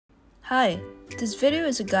Hi, this video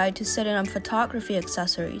is a guide to setting up photography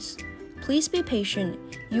accessories. Please be patient,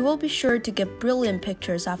 you will be sure to get brilliant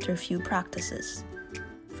pictures after a few practices.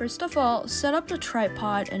 First of all, set up the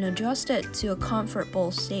tripod and adjust it to a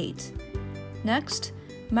comfortable state. Next,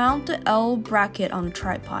 mount the L bracket on the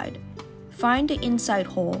tripod. Find the inside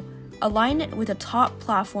hole, align it with the top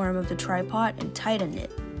platform of the tripod and tighten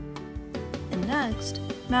it. And next,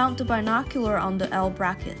 mount the binocular on the L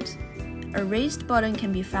bracket. A raised button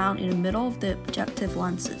can be found in the middle of the objective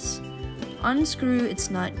lenses. Unscrew its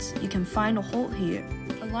nuts, you can find a hole here.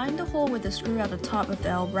 Align the hole with the screw at the top of the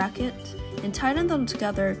L bracket and tighten them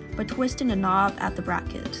together by twisting the knob at the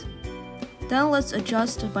bracket. Then let's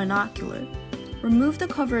adjust the binocular. Remove the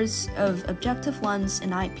covers of objective lens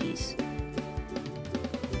and eyepiece.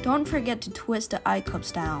 Don't forget to twist the eye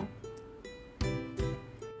cups down.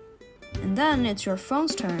 And then it's your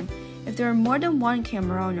phone's turn. If there are more than one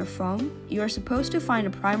camera on your phone, you are supposed to find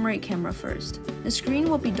the primary camera first. The screen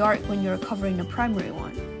will be dark when you are covering the primary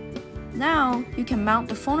one. Now, you can mount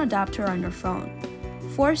the phone adapter on your phone.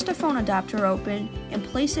 Force the phone adapter open and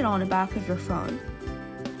place it on the back of your phone.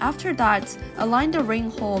 After that, align the ring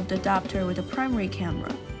hole of the adapter with the primary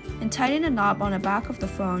camera and tighten the knob on the back of the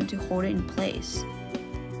phone to hold it in place.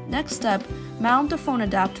 Next step, mount the phone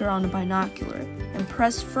adapter on the binocular and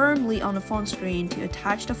press firmly on the phone screen to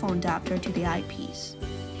attach the phone adapter to the eyepiece.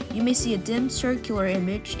 You may see a dim circular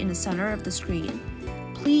image in the center of the screen.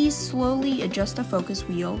 Please slowly adjust the focus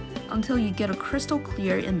wheel until you get a crystal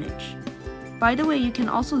clear image. By the way, you can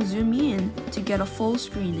also zoom in to get a full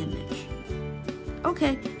screen image.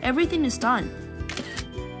 Okay, everything is done.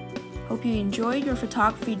 Hope you enjoyed your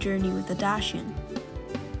photography journey with Adasion.